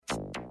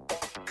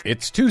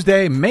It's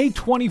Tuesday, May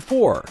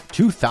 24,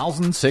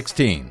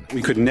 2016.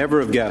 We could never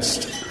have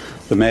guessed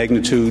the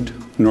magnitude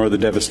nor the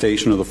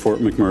devastation of the Fort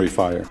McMurray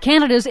fire.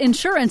 Canada's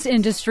insurance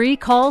industry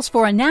calls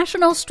for a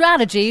national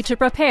strategy to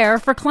prepare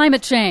for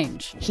climate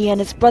change. He and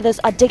his brothers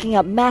are digging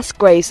up mass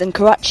graves in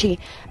Karachi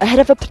ahead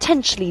of a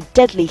potentially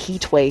deadly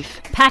heat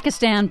wave.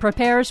 Pakistan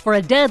prepares for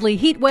a deadly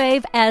heat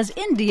wave as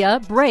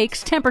India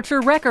breaks temperature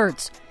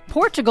records.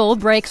 Portugal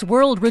breaks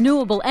world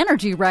renewable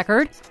energy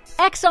record.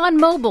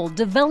 ExxonMobil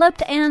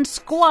developed and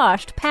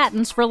squashed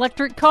patents for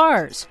electric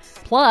cars.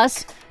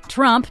 Plus,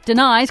 Trump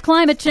denies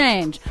climate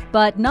change,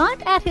 but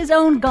not at his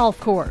own golf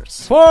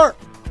course. For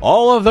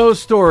all of those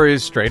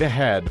stories straight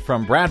ahead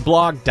from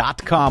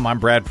BradBlog.com, I'm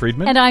Brad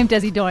Friedman. And I'm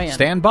Desi Doyen.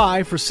 Stand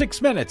by for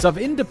 6 minutes of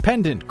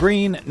independent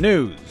green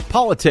news,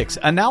 politics,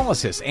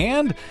 analysis,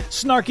 and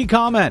snarky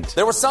comment.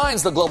 There were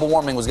signs that global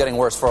warming was getting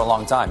worse for a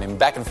long time. I mean,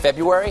 back in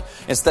February,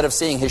 instead of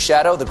seeing his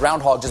shadow, the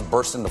groundhog just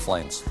burst into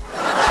flames.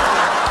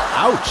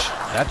 Ouch.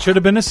 That should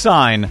have been a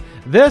sign.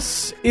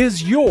 This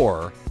is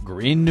your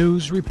Green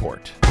News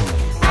Report.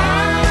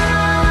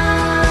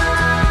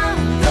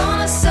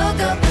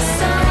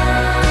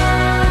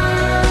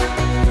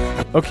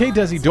 Okay,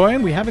 Desi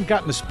Doyen, we haven't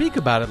gotten to speak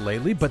about it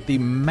lately, but the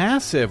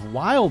massive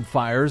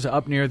wildfires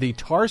up near the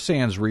tar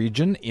sands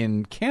region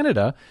in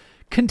Canada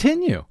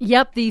continue.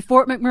 Yep, the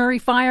Fort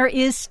McMurray fire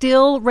is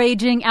still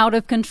raging out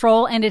of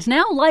control and is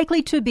now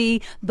likely to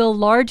be the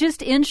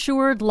largest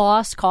insured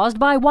loss caused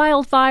by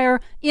wildfire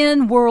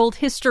in world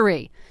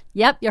history.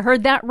 Yep, you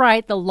heard that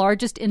right. The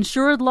largest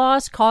insured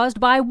loss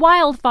caused by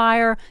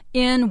wildfire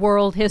in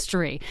world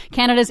history.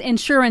 Canada's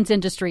insurance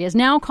industry is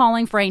now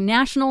calling for a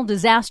national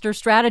disaster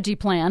strategy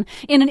plan.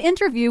 In an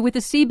interview with the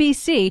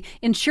CBC,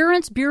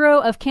 Insurance Bureau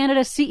of Canada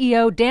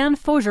CEO Dan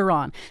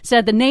Faugeron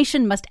said the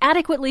nation must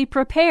adequately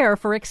prepare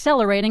for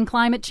accelerating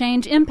climate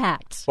change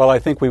impacts. Well, I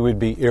think we would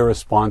be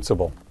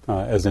irresponsible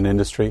as an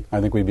industry.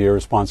 I think we'd be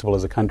irresponsible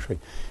as a country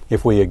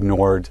if we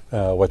ignored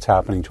what's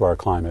happening to our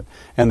climate.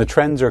 And the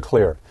trends are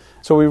clear.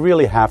 So we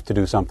really have to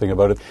do something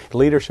about it.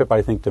 Leadership,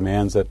 I think,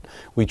 demands that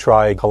we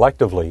try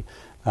collectively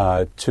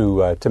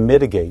to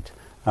mitigate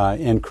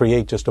and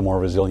create just a more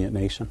resilient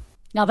nation.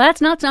 Now,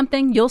 that's not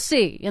something you'll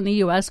see in the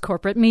U.S.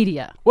 corporate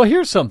media. Well,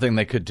 here's something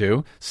they could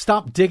do.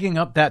 Stop digging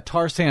up that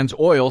tar sands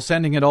oil,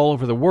 sending it all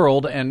over the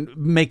world, and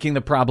making the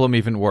problem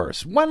even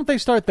worse. Why don't they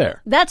start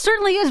there? That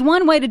certainly is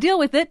one way to deal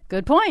with it.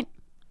 Good point.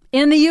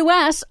 In the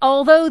U.S.,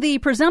 although the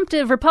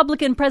presumptive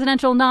Republican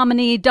presidential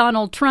nominee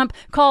Donald Trump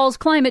calls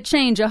climate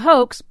change a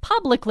hoax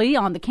publicly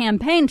on the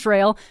campaign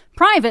trail,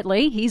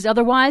 privately, he's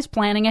otherwise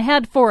planning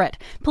ahead for it.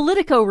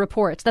 Politico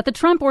reports that the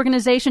Trump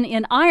Organization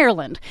in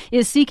Ireland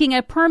is seeking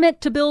a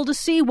permit to build a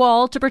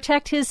seawall to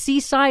protect his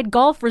seaside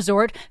golf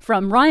resort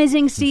from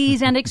rising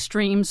seas and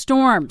extreme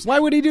storms. Why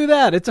would he do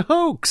that? It's a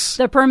hoax.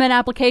 The permit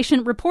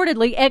application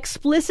reportedly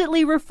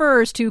explicitly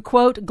refers to,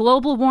 quote,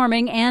 global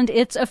warming and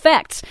its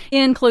effects,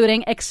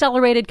 including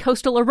accelerated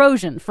coastal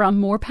erosion from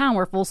more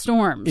powerful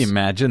storms.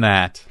 Imagine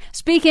that.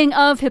 Speaking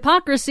of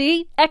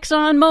hypocrisy,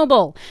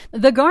 ExxonMobil.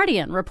 The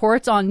Guardian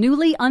reports on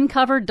newly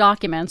uncovered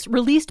documents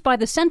released by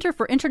the Center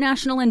for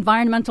International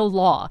Environmental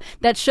Law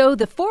that show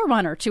the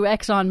forerunner to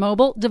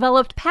ExxonMobil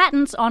developed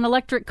patents on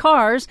electric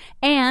cars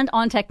and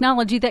on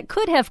technology that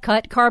could have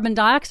cut carbon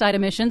dioxide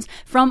emissions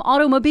from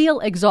automobile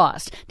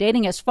exhaust,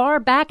 dating as far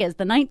back as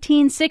the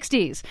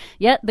 1960s.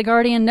 Yet, the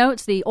Guardian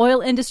notes the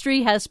oil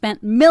industry has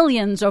spent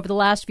millions over the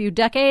last few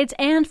decades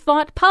and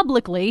fought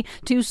publicly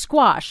to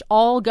squash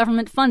all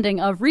government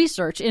funding of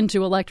research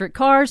into electric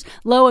cars,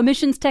 low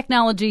emissions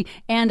technology,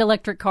 and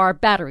electric car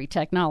battery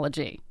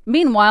technology.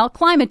 Meanwhile,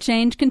 climate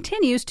change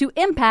continues to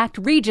impact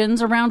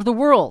regions around the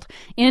world.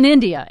 In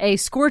India, a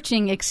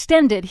scorching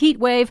extended heat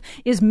wave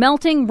is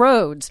melting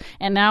roads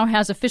and now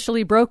has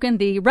officially broken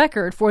the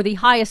record for the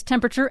highest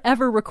temperature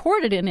ever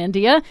recorded in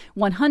India,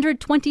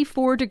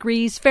 124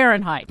 degrees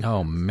Fahrenheit.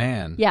 Oh,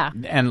 man. Yeah.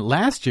 And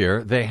last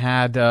year, they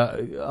had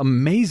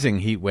amazing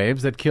heat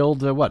waves that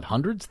killed,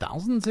 hundreds,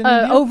 thousands in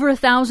India? Over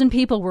 1,000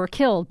 people were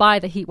killed by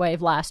the heat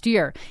wave last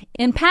year.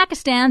 In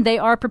Pakistan, they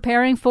are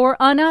preparing for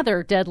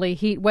another deadly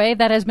heat wave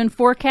that has been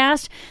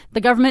forecast. The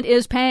government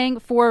is paying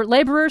for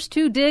laborers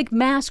to dig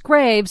mass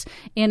graves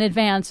in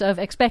advance of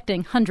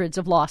expecting hundreds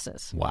of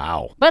losses.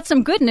 Wow. But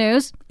some good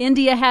news.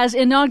 India has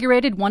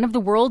inaugurated one of the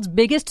world's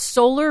biggest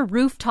solar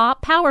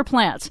rooftop power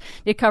plants.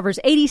 It covers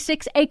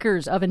 86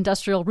 acres of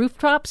industrial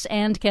rooftops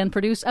and can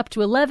produce up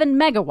to 11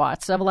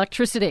 megawatts of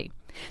electricity.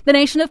 The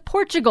nation of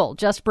Portugal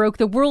just broke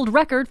the world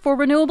record for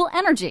renewable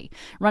energy,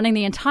 running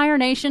the entire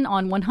nation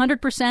on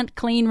 100%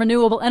 clean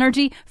renewable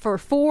energy for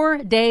 4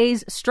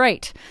 days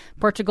straight.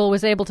 Portugal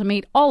was able to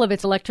meet all of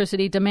its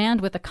electricity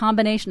demand with a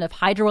combination of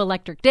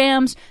hydroelectric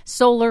dams,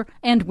 solar,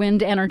 and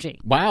wind energy.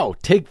 Wow,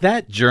 take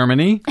that,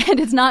 Germany. And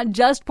it's not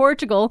just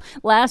Portugal.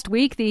 Last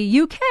week,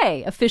 the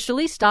UK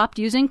officially stopped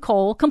using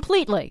coal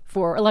completely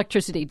for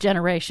electricity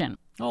generation.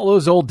 All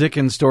those old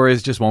Dickens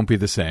stories just won't be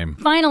the same.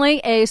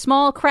 Finally, a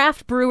small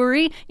craft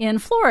brewery in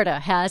Florida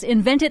has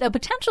invented a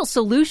potential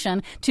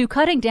solution to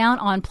cutting down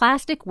on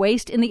plastic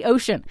waste in the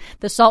ocean.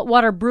 The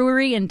saltwater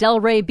brewery in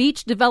Delray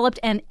Beach developed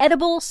an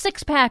edible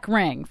six-pack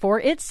ring for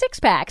its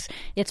six-packs.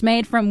 It's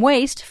made from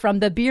waste from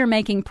the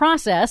beer-making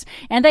process,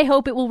 and they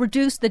hope it will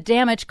reduce the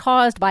damage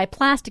caused by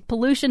plastic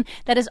pollution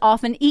that is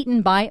often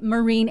eaten by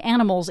marine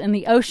animals in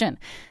the ocean.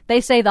 They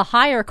say the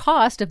higher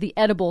cost of the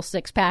edible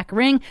six-pack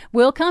ring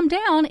will come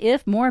down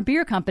if more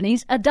beer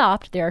companies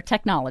adopt their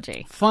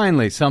technology.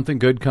 Finally, something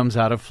good comes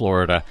out of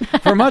Florida.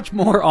 For much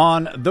more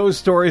on those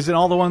stories and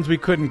all the ones we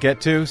couldn't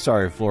get to,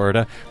 sorry,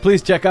 Florida,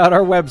 please check out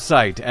our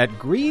website at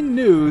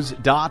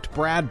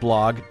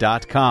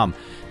greennews.bradblog.com.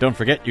 Don't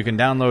forget you can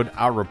download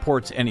our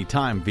reports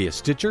anytime via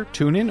Stitcher,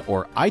 TuneIn,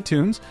 or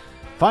iTunes.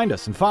 Find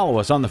us and follow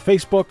us on the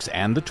Facebooks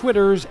and the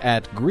Twitters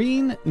at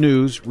Green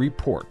News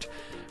Report.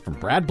 From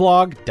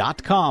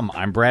bradblog.com,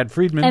 I'm Brad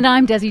Friedman. And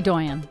I'm Desi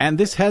Doyen. And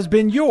this has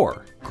been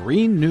your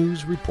Green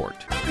News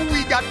Report.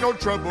 We got no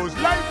troubles.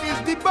 Life is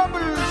the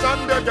bubbles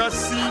under the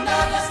sea.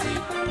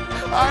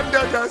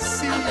 Under the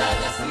sea.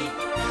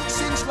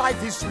 Since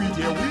life is sweet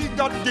here, we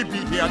got to be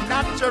here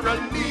naturally.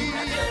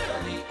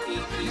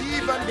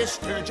 Even the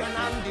sturgeon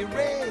and the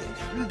ray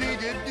did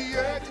the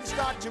earth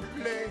start to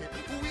play.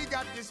 We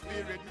got the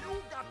spirit, you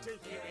got to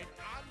hear it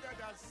under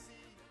the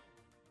sea.